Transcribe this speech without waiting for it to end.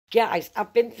Guys,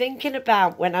 I've been thinking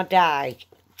about when I die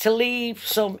to leave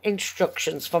some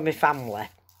instructions for my family.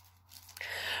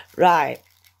 Right.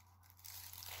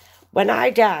 When I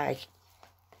die,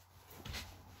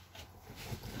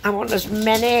 I want as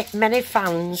many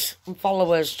fans and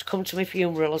followers to come to my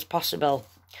funeral as possible.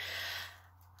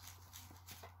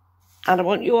 And I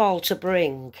want you all to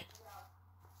bring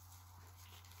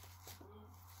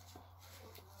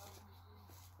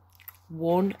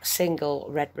one single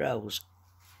red rose.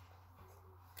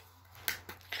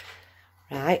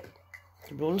 Right?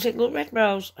 One single red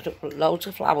rose. I don't want loads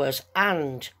of flowers.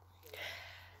 And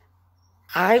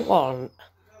I want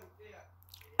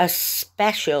a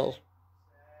special...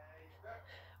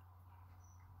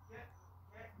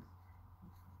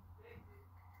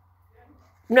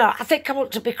 No, I think I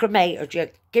want to be cremated. You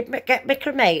get me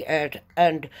cremated,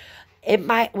 and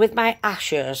with my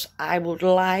ashes, I would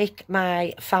like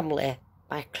my family,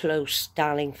 my close,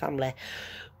 darling family,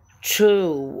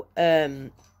 to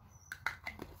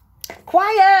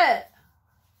quiet.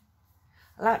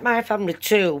 I like my family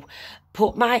to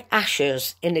put my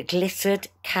ashes in a glittered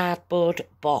cardboard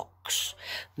box.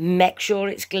 Make sure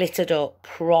it's glittered up,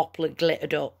 properly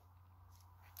glittered up,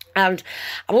 and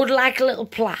I would like a little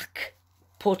plaque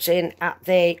put in at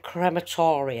the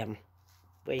crematorium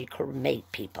where you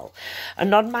cremate people.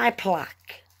 And on my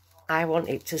plaque, I want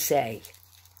it to say,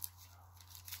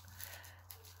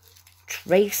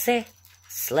 Tracy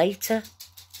Slater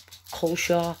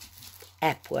Culshaw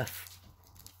Epworth.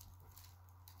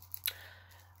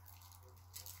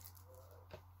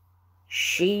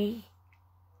 She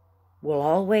will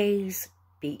always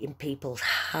be in people's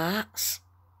hearts.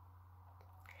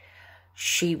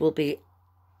 She will be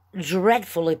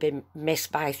dreadfully been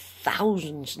missed by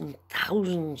thousands and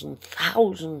thousands and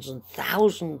thousands and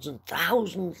thousands and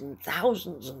thousands and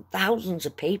thousands and thousands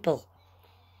of people.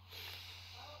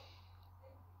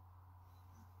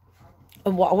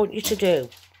 And what I want you to do,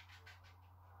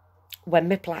 when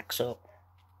my plaque's up,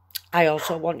 I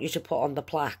also want you to put on the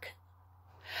plaque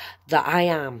that I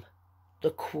am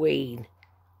the queen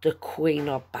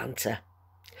of banter,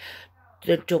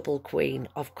 the double queen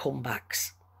of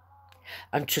comebacks.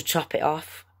 And to top it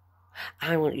off,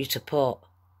 I want you to put,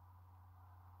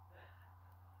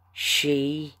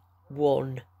 she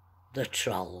won the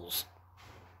trolls.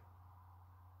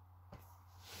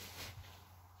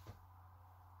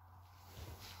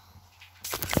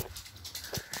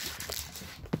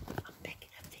 I'm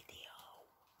making a video.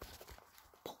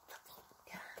 Both of them,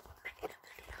 yeah, I'm making a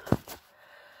video.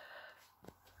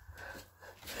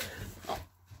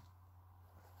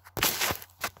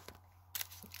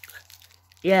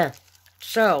 Yeah,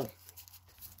 so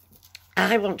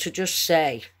I want to just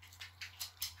say,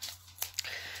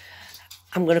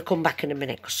 I'm going to come back in a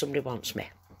minute because somebody wants me.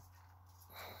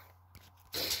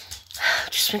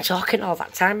 I've just been talking all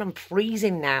that time. I'm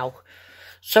freezing now.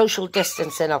 Social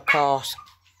distancing, of course.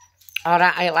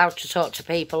 Aren't I allowed to talk to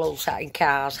people all sat in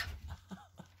cars?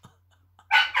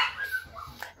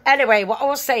 Anyway, what I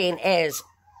was saying is,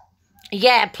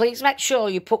 yeah, please make sure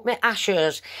you put my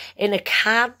ashes in a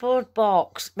cardboard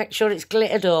box. Make sure it's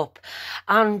glittered up.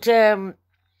 And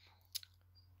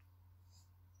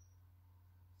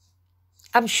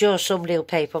I'm sure somebody will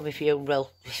pay for my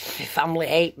funeral. My family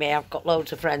hate me. I've got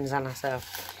loads of friends, and so.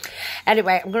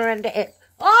 Anyway, I'm going to end it.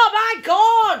 Oh, my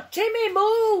God! Timmy,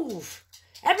 move!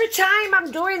 Every time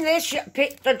I'm doing this,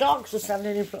 the dogs are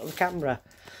standing in front of the camera.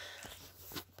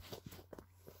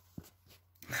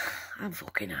 I'm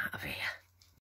fucking out of here.